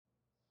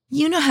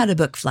You know how to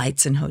book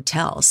flights and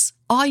hotels.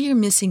 All you're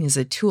missing is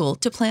a tool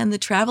to plan the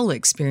travel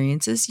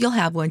experiences you'll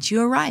have once you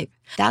arrive.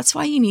 That's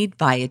why you need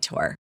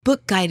Viator.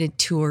 Book guided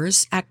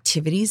tours,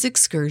 activities,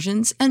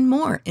 excursions, and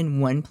more in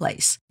one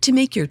place to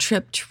make your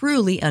trip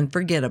truly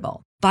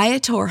unforgettable.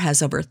 Viator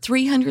has over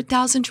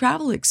 300,000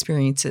 travel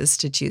experiences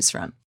to choose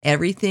from.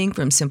 Everything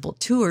from simple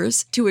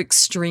tours to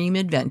extreme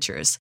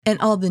adventures and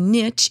all the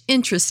niche,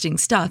 interesting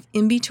stuff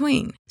in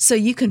between. So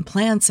you can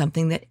plan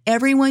something that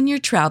everyone you're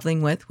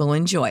traveling with will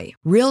enjoy.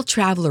 Real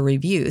traveler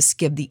reviews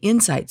give the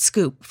inside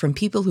scoop from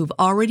people who've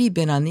already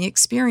been on the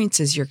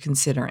experiences you're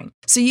considering.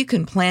 So you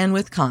can plan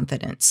with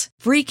confidence.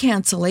 Free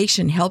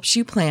cancellation helps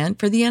you plan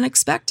for the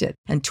unexpected.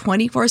 And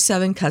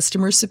 24/7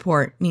 customer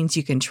support means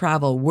you can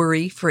travel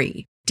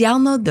worry-free.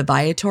 Download the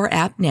Viator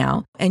app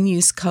now and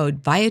use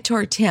code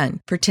Viator10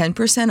 for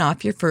 10%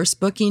 off your first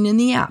booking in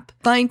the app.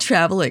 Find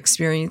travel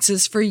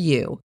experiences for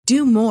you.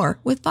 Do more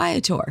with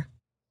Viator.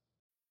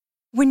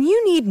 When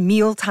you need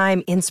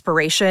mealtime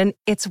inspiration,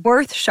 it's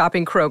worth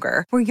shopping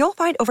Kroger, where you'll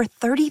find over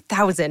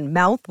 30,000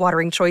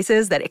 mouth-watering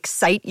choices that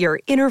excite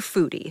your inner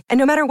foodie. And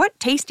no matter what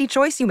tasty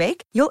choice you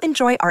make, you'll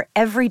enjoy our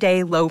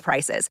everyday low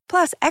prices,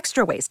 plus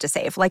extra ways to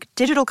save, like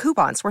digital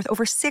coupons worth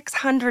over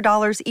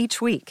 $600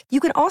 each week. You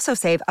can also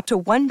save up to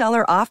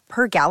 $1 off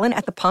per gallon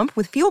at the pump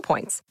with fuel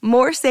points.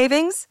 More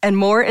savings and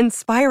more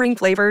inspiring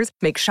flavors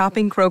make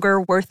shopping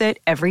Kroger worth it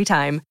every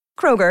time.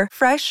 Kroger,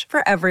 fresh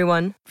for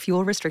everyone.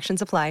 Fuel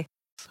restrictions apply.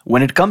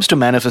 When it comes to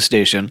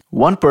manifestation,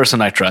 one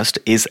person I trust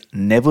is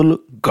Neville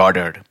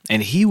Goddard,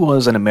 and he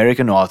was an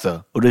American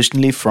author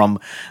originally from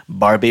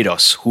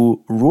Barbados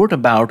who wrote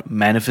about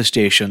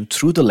manifestation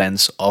through the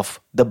lens of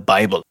the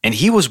Bible. And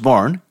he was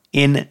born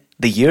in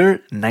the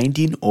year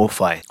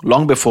 1905,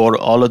 long before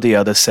all of the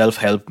other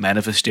self-help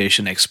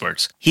manifestation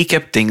experts. He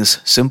kept things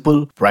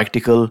simple,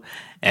 practical,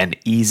 and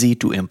easy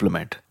to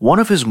implement. One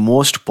of his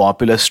most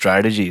popular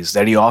strategies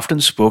that he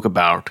often spoke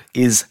about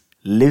is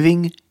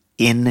living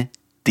in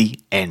the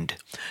end.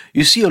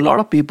 You see, a lot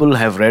of people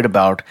have read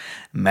about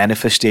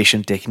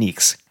manifestation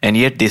techniques, and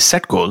yet they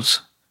set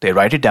goals, they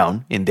write it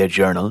down in their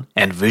journal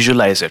and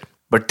visualize it.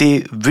 But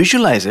they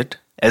visualize it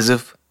as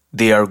if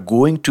they are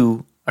going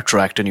to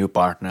attract a new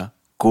partner,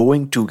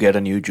 going to get a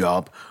new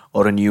job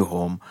or a new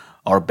home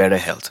or better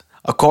health.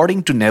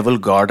 According to Neville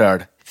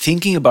Goddard,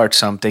 thinking about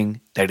something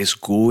that is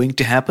going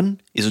to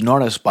happen is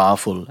not as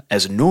powerful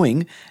as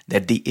knowing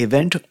that the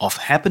event of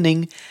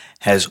happening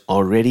has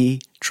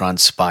already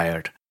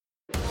transpired.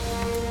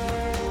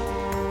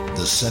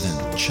 The 7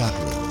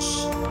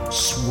 chakras,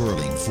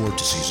 swirling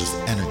vortices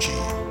of energy,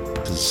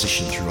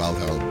 positioned throughout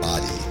our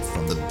body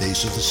from the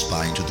base of the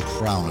spine to the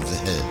crown of the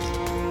head.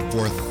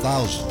 For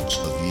thousands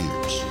of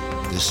years,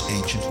 this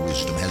ancient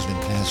wisdom has been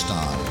passed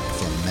on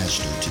from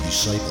master to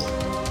disciple.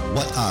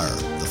 What are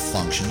the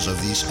functions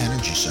of these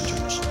energy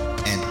centers?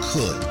 And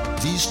could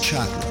these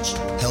chakras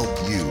help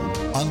you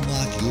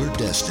unlock your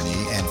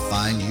destiny and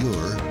find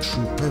your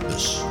true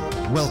purpose?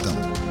 Welcome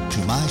to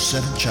My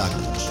 7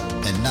 Chakras.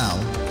 And now,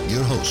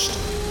 your host,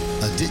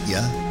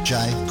 Aditya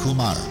Jai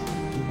Kumar.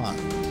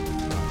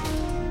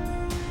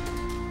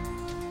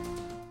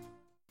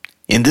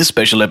 In this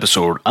special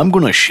episode, I'm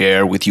going to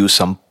share with you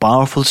some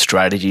powerful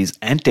strategies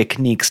and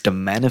techniques to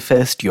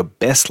manifest your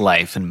best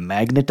life and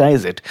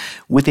magnetize it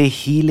with a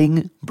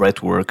healing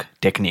breathwork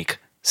technique.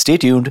 Stay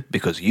tuned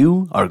because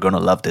you are going to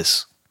love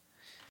this.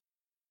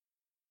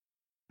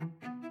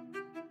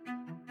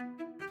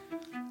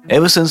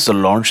 Ever since the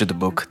launch of the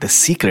book, The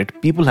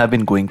Secret, people have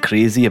been going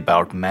crazy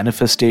about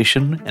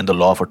manifestation and the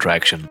law of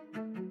attraction.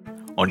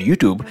 On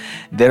YouTube,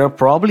 there are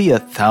probably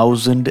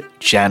 1,000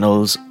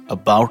 channels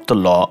about the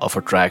law of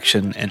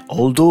attraction, and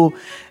although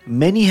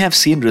many have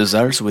seen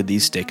results with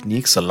these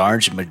techniques, a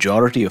large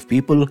majority of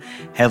people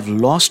have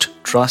lost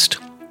trust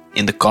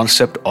in the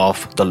concept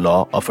of the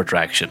law of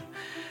attraction.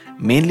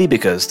 Mainly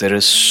because there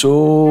is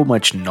so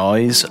much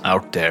noise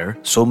out there,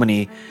 so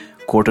many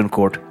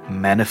quote-unquote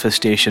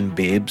manifestation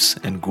babes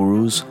and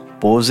gurus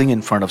posing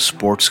in front of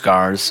sports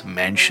cars,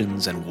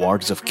 mansions, and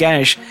wads of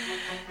cash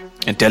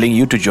and telling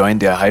you to join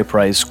their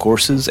high-priced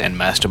courses and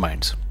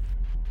masterminds.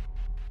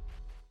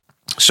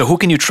 So who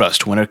can you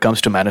trust when it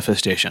comes to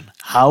manifestation?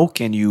 How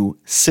can you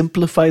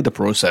simplify the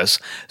process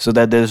so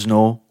that there's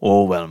no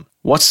overwhelm?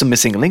 What's the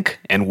missing link,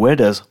 and where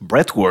does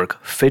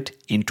breathwork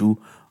fit into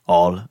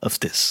all of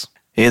this?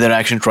 Hey there,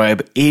 Action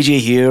Tribe.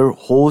 AJ here,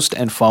 host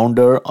and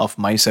founder of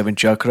My 7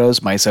 Chakras,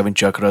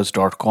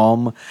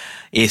 my7chakras.com,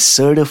 a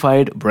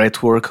certified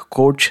breathwork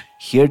coach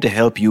here to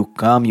help you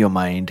calm your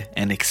mind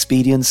and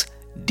experience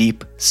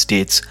deep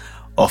states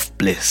of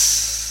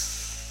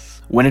bliss.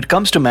 When it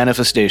comes to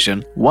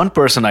manifestation, one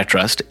person I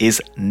trust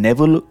is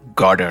Neville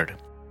Goddard.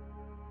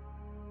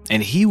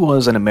 And he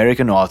was an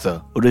American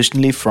author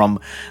originally from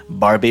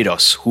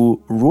Barbados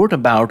who wrote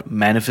about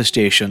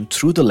manifestation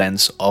through the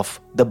lens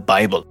of the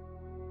Bible.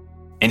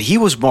 And he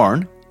was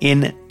born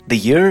in the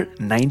year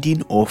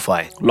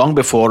 1905, long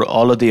before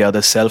all of the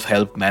other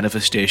self-help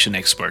manifestation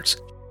experts.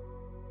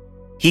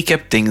 He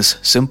kept things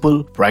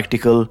simple,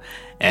 practical,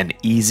 and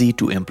easy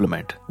to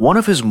implement. One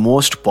of his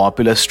most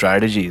popular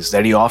strategies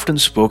that he often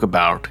spoke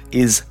about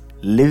is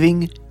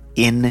living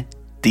in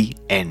the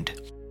end.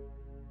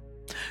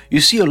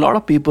 You see, a lot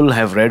of people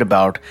have read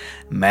about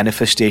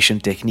manifestation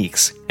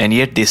techniques, and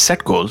yet they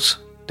set goals,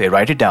 they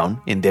write it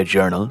down in their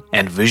journal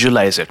and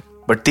visualize it.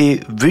 But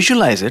they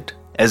visualize it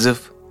as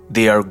if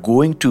they are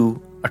going to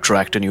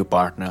attract a new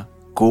partner,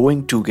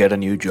 going to get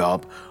a new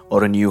job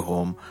or a new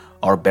home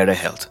or better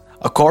health.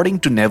 According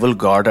to Neville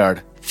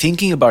Goddard,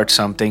 thinking about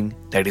something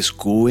that is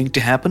going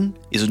to happen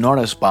is not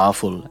as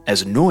powerful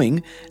as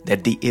knowing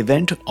that the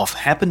event of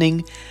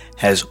happening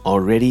has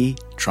already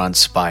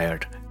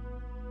transpired.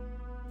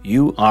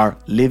 You are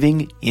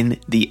living in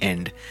the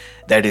end.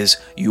 That is,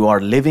 you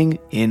are living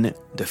in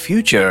the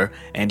future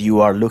and you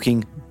are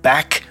looking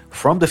back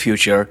from the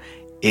future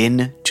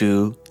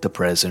into the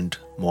present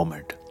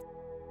moment.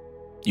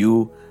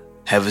 You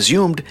have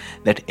assumed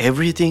that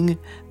everything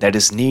that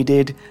is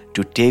needed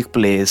to take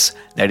place,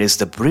 that is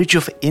the bridge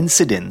of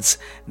incidents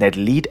that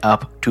lead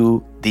up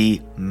to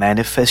the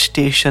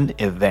manifestation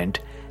event,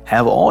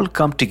 have all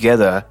come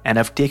together and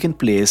have taken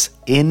place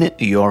in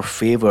your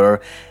favor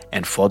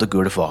and for the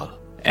good of all.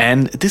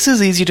 And this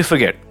is easy to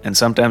forget, and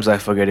sometimes I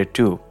forget it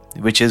too,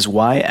 which is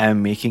why I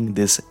am making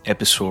this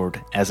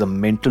episode as a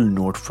mental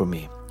note for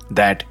me,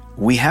 that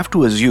we have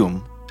to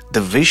assume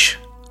the wish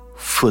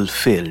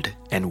fulfilled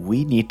and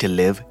we need to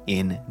live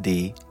in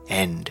the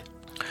end.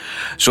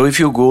 So if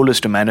your goal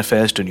is to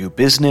manifest a new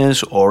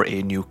business or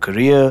a new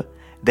career,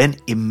 then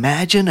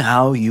imagine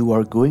how you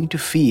are going to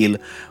feel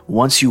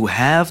once you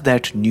have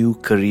that new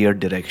career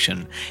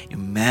direction.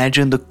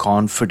 Imagine the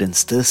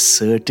confidence, the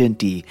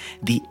certainty,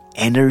 the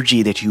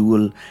energy that you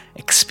will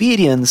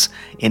experience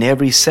in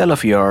every cell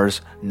of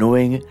yours,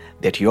 knowing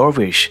that your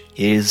wish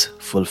is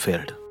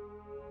fulfilled.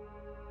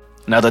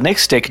 Now, the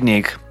next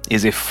technique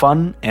is a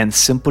fun and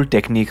simple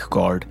technique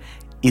called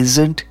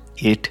Isn't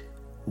It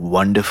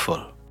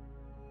Wonderful?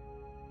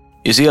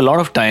 You see, a lot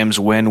of times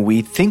when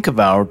we think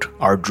about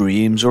our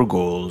dreams or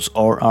goals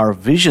or our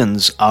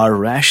visions, our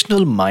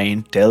rational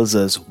mind tells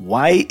us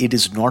why it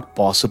is not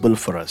possible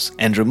for us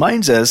and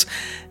reminds us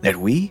that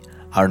we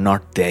are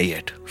not there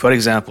yet. For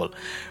example,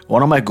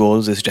 one of my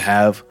goals is to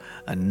have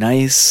a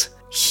nice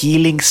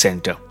healing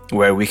center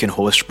where we can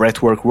host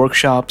breathwork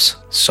workshops,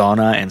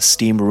 sauna and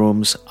steam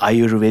rooms,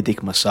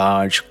 Ayurvedic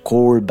massage,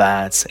 cold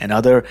baths, and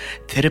other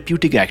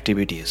therapeutic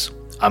activities.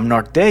 I'm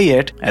not there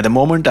yet. At the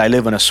moment, I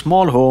live in a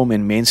small home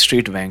in Main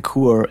Street,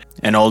 Vancouver,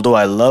 and although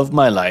I love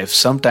my life,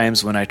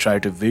 sometimes when I try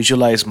to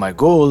visualize my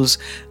goals,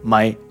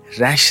 my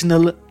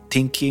rational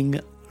thinking,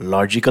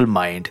 logical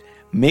mind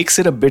makes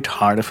it a bit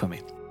harder for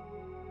me.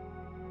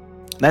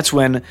 That's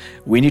when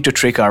we need to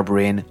trick our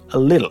brain a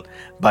little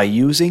by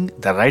using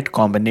the right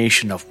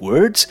combination of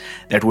words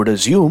that would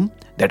assume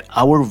that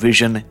our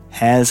vision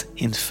has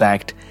in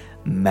fact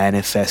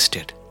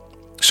manifested.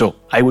 So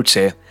I would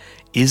say,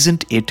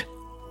 isn't it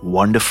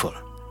wonderful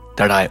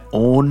that I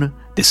own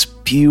this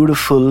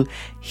beautiful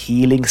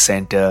healing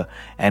center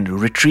and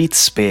retreat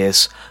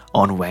space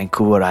on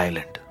Vancouver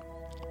Island?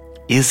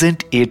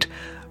 Isn't it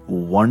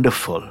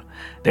wonderful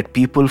that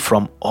people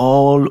from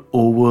all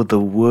over the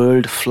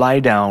world fly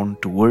down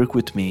to work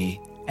with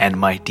me and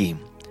my team?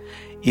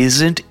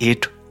 Isn't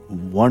it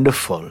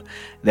wonderful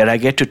that I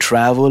get to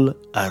travel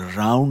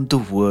around the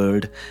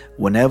world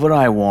whenever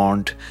I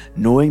want,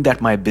 knowing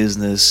that my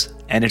business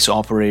and its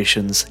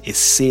operations is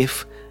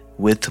safe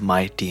with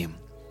my team?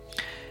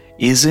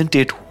 Isn't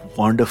it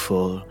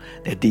wonderful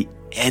that the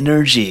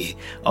energy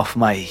of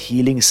my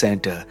healing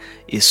center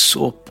is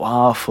so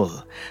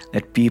powerful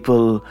that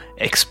people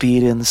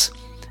experience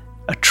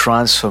a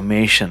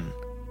transformation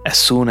as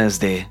soon as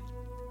they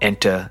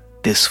enter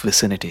this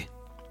vicinity?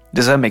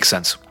 Does that make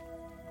sense?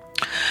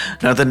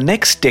 Now, the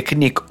next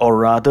technique, or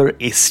rather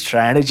a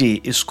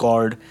strategy, is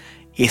called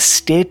a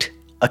state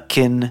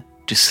akin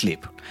to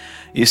sleep.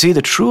 You see,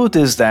 the truth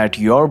is that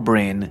your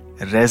brain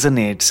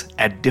resonates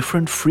at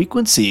different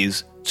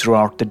frequencies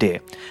throughout the day,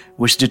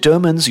 which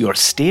determines your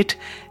state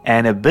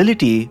and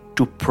ability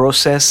to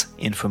process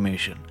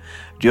information.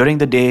 During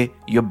the day,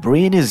 your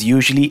brain is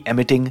usually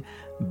emitting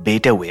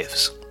beta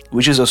waves,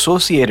 which is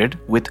associated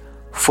with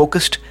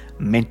focused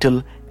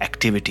mental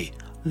activity,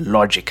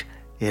 logic,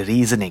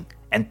 reasoning,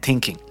 and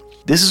thinking.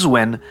 This is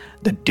when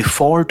the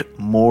default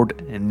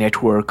mode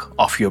network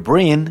of your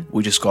brain,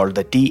 which is called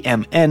the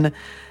DMN,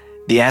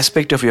 the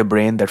aspect of your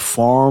brain that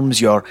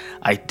forms your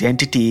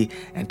identity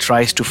and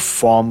tries to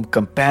form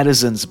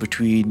comparisons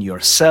between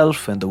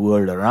yourself and the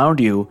world around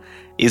you,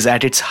 is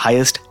at its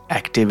highest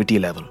activity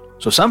level.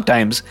 So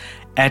sometimes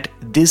at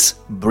this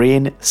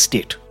brain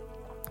state,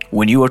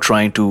 when you are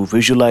trying to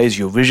visualize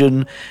your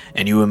vision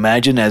and you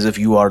imagine as if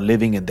you are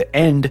living in the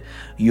end,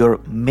 your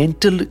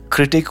mental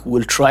critic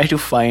will try to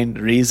find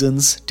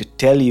reasons to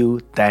tell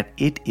you that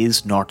it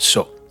is not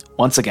so.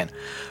 Once again,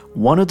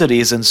 one of the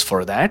reasons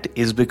for that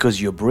is because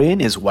your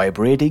brain is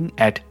vibrating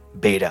at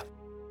beta.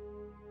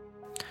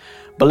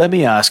 But let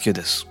me ask you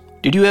this.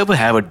 Did you ever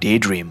have a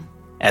daydream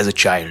as a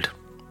child?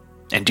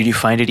 And did you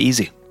find it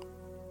easy?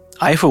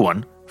 I, for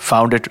one,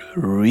 found it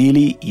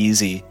really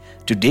easy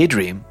to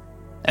daydream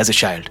as a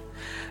child.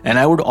 And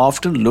I would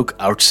often look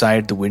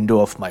outside the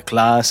window of my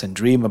class and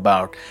dream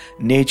about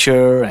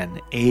nature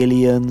and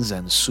aliens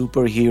and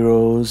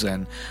superheroes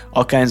and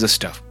all kinds of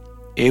stuff.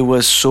 It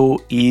was so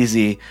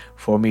easy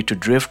for me to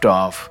drift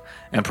off,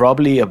 and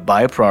probably a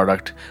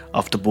byproduct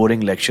of the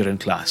boring lecture in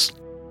class.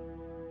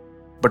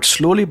 But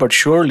slowly but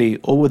surely,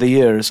 over the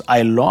years,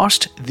 I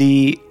lost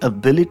the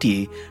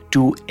ability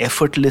to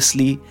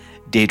effortlessly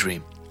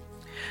daydream.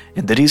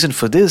 And the reason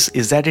for this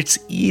is that it's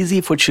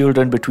easy for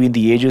children between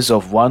the ages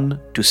of 1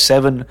 to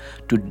 7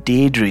 to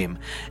daydream.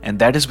 And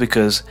that is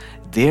because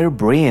their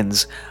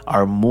brains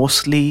are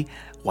mostly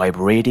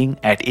vibrating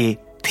at a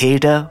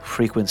theta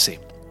frequency.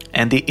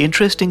 And the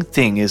interesting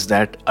thing is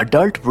that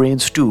adult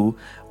brains too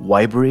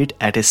vibrate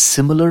at a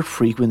similar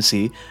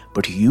frequency,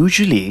 but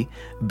usually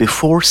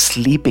before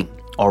sleeping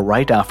or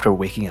right after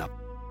waking up.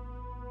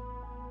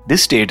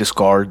 This state is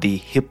called the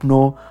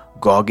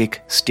hypnagogic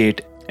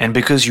state. And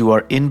because you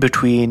are in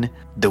between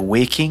the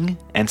waking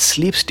and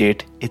sleep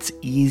state, it's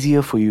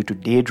easier for you to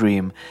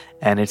daydream,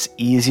 and it's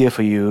easier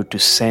for you to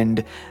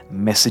send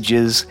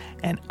messages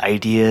and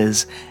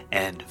ideas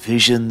and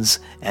visions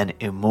and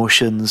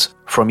emotions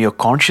from your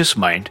conscious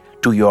mind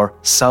to your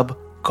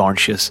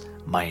subconscious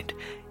mind.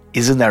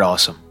 Isn't that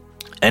awesome?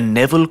 And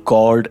Neville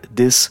called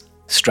this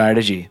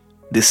strategy,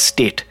 this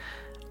state,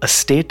 a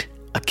state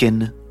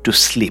akin to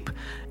sleep,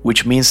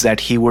 which means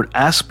that he would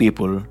ask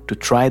people to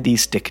try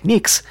these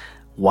techniques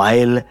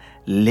while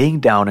laying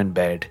down in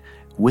bed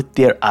with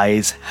their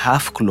eyes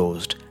half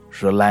closed,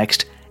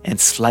 relaxed, and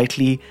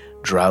slightly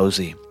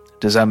drowsy.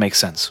 Does that make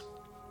sense?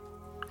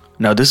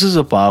 Now, this is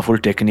a powerful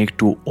technique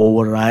to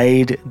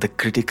override the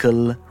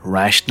critical,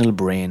 rational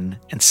brain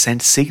and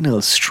send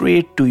signals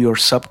straight to your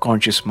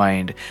subconscious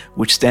mind,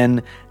 which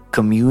then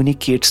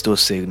communicates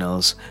those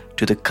signals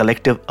to the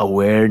collective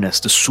awareness,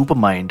 the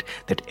supermind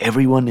that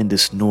everyone in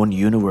this known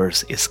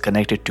universe is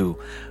connected to,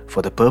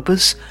 for the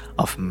purpose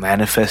of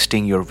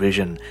manifesting your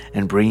vision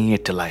and bringing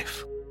it to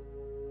life.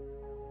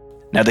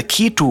 Now, the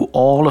key to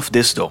all of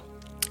this, though,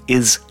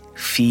 is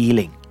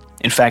feeling.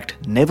 In fact,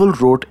 Neville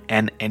wrote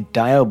an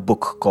entire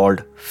book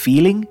called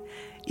Feeling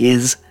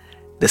is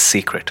the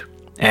Secret.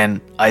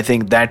 And I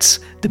think that's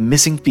the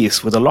missing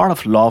piece with a lot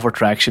of law of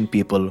attraction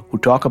people who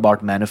talk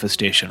about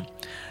manifestation.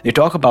 They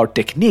talk about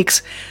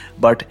techniques,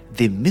 but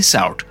they miss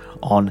out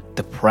on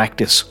the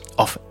practice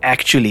of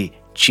actually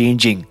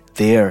changing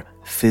their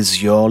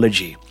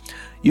physiology.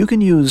 You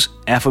can use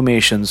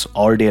affirmations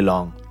all day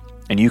long,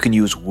 and you can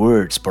use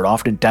words, but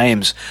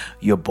oftentimes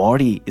your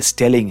body is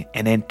telling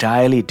an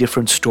entirely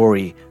different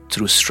story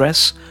through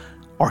stress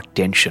or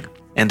tension.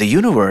 And the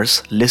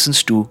universe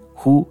listens to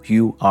who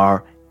you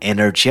are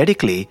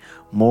energetically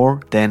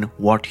more than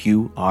what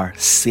you are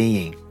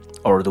saying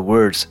or the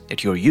words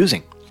that you're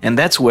using. And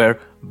that's where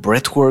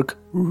breathwork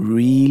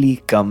really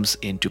comes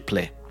into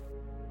play.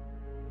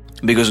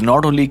 Because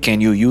not only can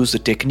you use the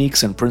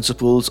techniques and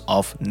principles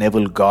of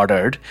Neville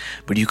Goddard,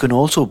 but you can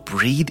also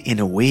breathe in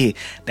a way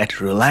that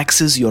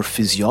relaxes your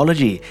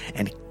physiology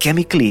and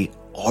chemically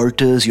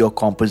alters your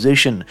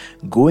composition,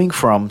 going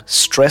from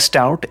stressed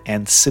out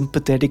and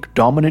sympathetic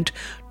dominant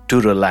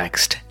to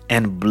relaxed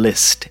and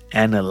blissed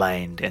and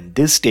aligned. And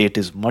this state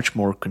is much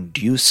more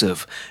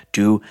conducive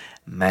to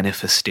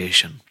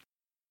manifestation.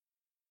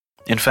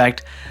 In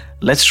fact,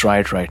 let's try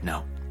it right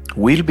now.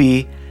 We'll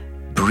be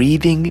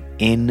breathing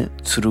in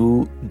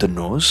through the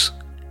nose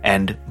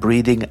and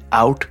breathing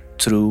out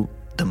through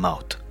the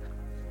mouth.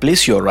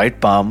 Place your right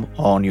palm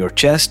on your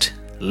chest,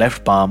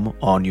 left palm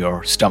on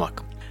your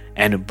stomach,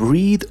 and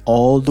breathe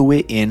all the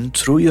way in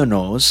through your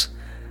nose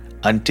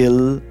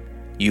until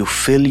you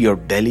fill your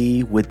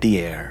belly with the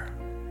air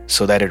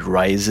so that it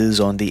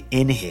rises on the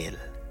inhale,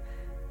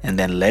 and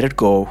then let it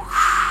go,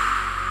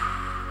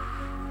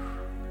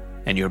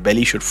 and your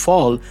belly should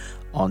fall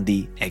on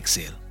the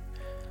exhale.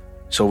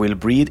 So we'll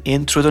breathe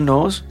in through the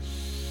nose,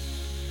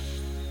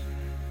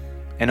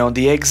 and on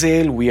the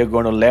exhale we are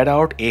going to let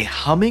out a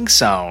humming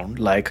sound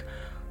like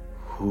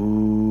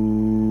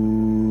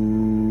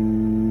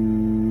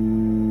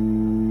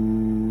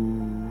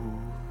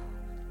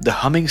the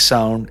humming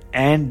sound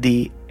and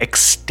the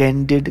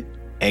extended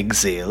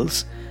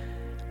exhales,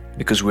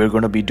 because we're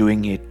going to be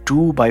doing a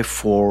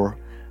 2x4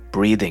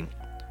 breathing.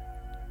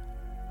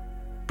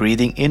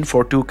 Breathing in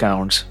for 2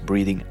 counts,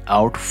 breathing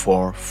out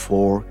for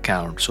 4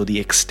 counts. So the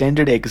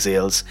extended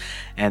exhales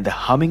and the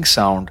humming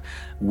sound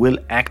will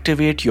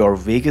activate your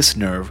vagus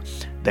nerve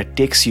that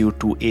takes you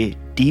to a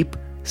deep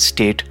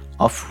state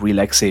of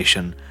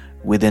relaxation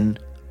within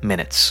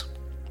minutes.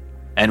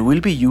 And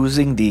we'll be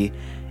using the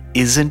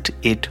 "Isn't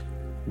it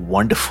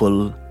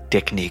wonderful"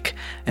 technique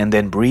and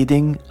then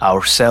breathing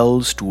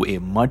ourselves to a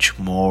much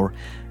more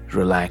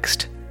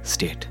relaxed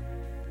state.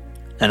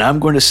 And I'm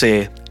going to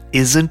say,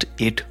 "Isn't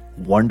it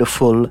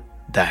wonderful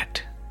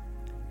that?"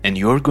 And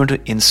you're going to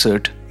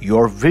insert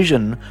your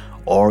vision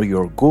or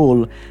your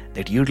goal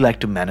that you'd like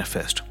to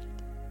manifest.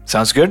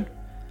 Sounds good?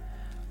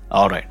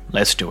 All right,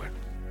 let's do it.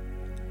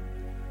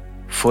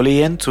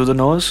 Fully in through the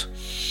nose.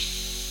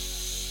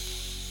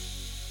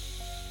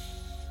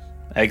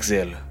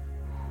 Exhale.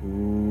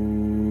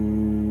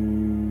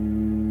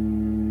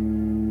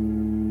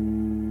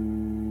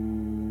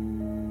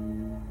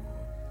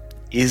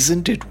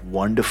 Isn't it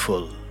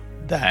wonderful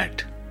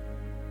that?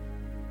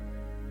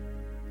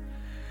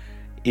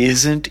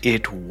 Isn't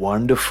it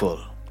wonderful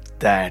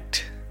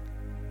that?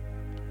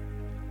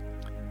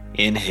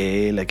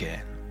 Inhale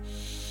again.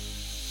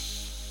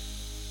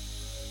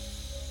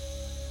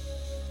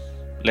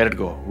 Let it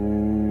go.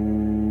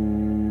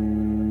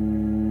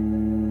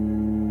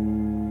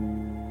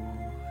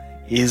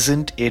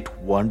 Isn't it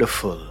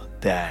wonderful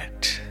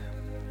that?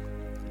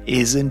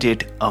 Isn't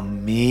it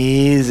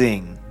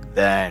amazing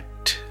that?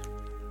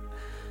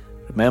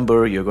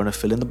 Remember, you're going to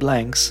fill in the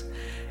blanks.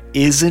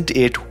 Isn't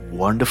it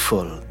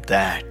wonderful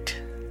that?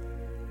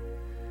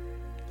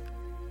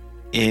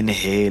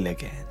 Inhale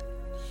again.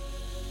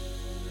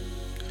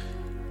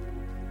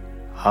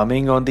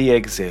 Humming on the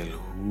exhale.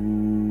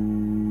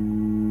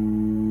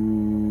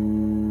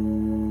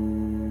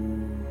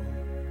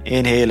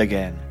 Inhale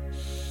again.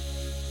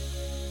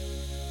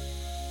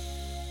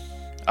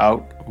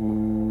 Out.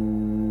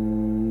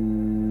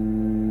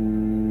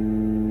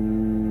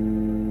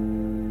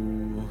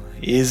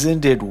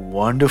 Isn't it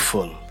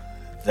wonderful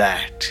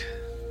that?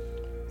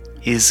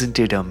 Isn't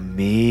it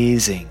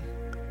amazing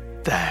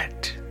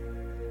that?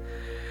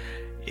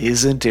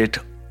 Isn't it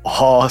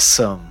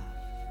awesome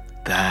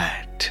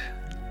that?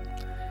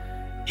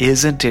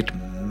 Isn't it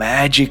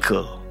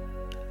magical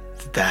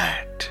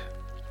that?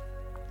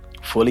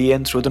 Fully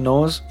in through the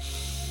nose.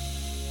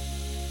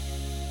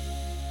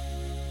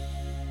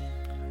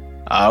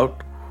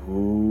 Out.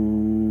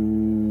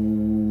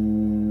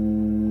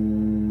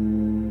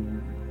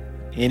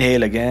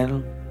 Inhale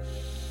again.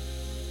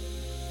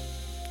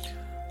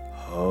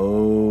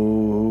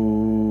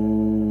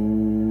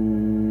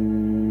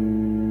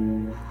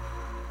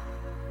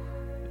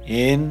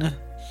 In.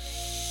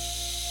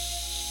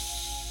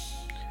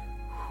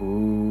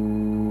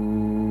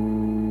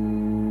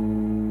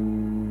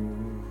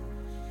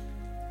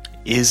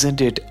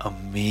 Isn't it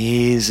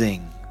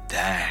amazing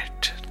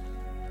that?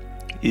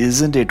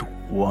 Isn't it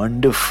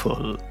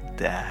wonderful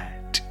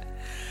that?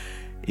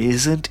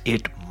 Isn't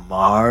it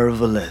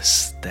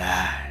marvelous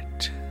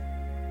that?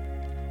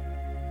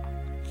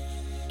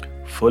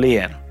 Fully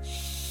in.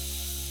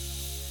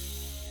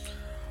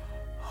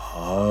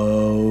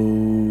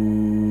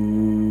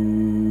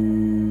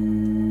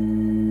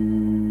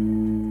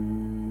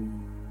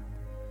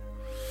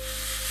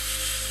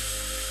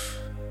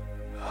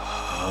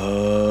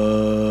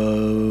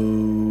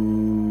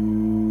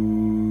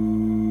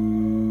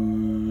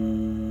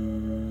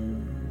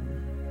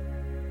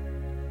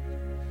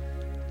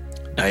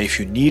 Now, if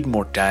you need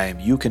more time,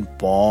 you can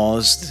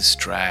pause this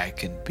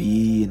track and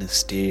be in a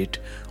state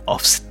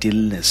of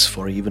stillness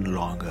for even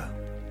longer.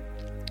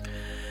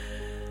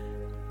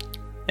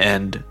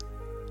 And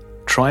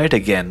try it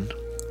again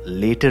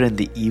later in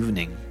the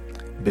evening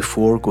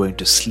before going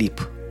to sleep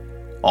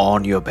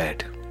on your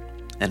bed.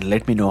 And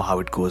let me know how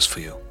it goes for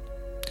you.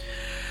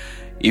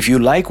 If you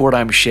like what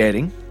I'm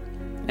sharing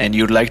and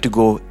you'd like to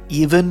go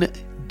even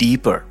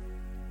deeper,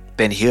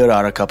 then here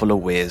are a couple of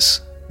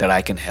ways that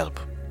I can help.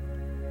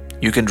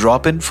 You can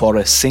drop in for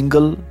a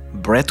single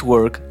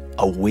breathwork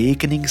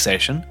awakening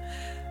session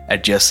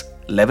at just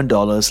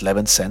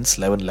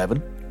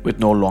 $11.11 with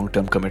no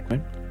long-term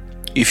commitment.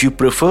 If you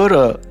prefer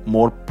a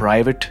more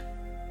private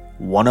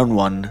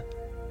one-on-one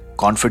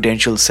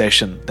confidential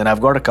session, then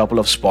I've got a couple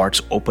of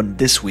spots open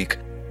this week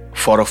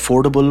for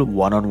affordable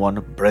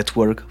one-on-one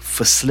breathwork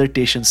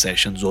facilitation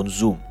sessions on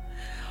Zoom.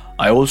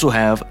 I also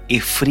have a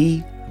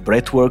free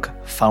breathwork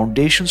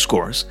foundations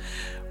course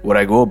where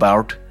I go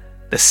about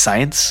the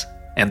science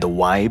and the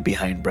why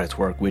behind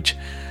breathwork, which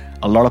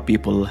a lot of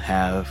people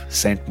have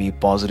sent me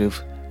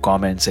positive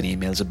comments and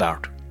emails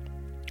about.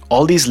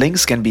 All these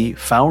links can be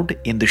found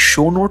in the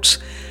show notes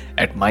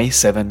at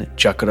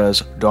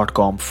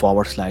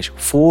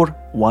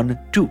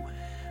my7chakras.com/412.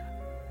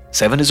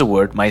 7 is a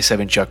word,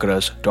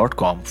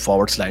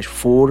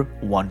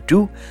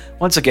 my7chakras.com/412.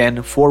 Once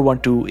again,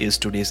 412 is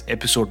today's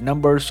episode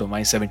number, so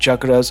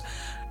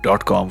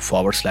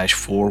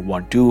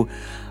my7chakras.com/412.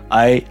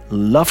 I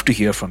love to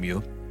hear from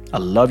you. I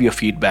love your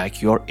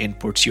feedback, your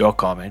inputs, your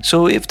comments.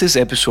 So if this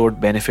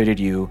episode benefited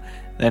you,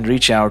 then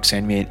reach out,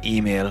 send me an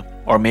email,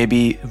 or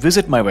maybe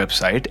visit my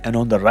website, and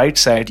on the right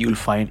side, you'll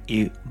find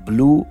a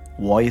blue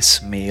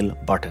voicemail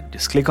button.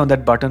 Just click on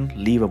that button,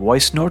 leave a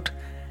voice note,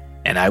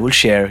 and I will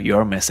share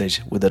your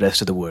message with the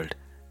rest of the world.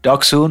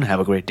 Talk soon. Have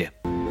a great day.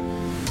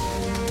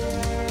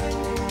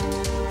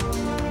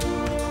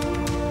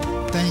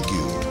 Thank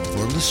you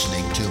for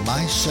listening to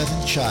My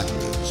 7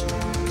 Chakras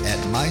at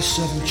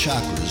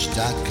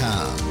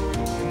my7chakras.com.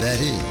 That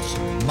is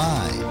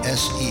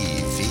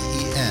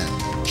my-SEVEN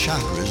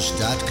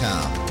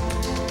chakras.com.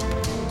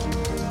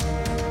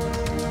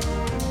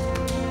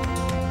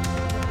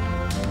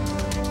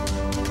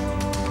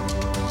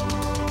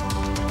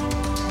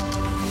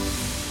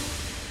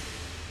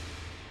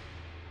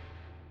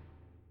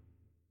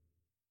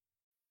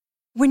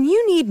 When you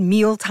need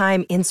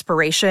mealtime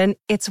inspiration,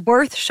 it's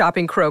worth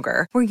shopping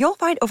Kroger, where you'll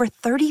find over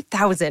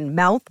 30,000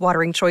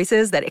 mouth-watering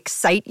choices that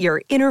excite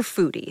your inner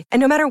foodie. And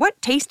no matter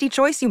what tasty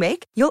choice you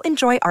make, you'll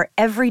enjoy our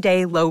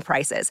everyday low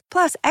prices,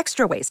 plus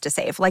extra ways to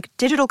save, like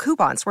digital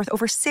coupons worth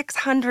over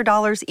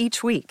 $600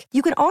 each week.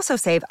 You can also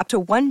save up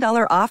to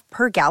 $1 off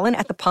per gallon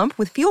at the pump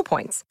with fuel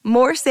points.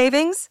 More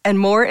savings and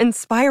more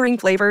inspiring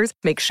flavors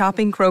make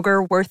shopping Kroger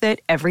worth it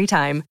every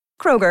time.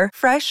 Kroger,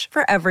 fresh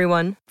for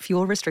everyone.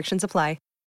 Fuel restrictions apply.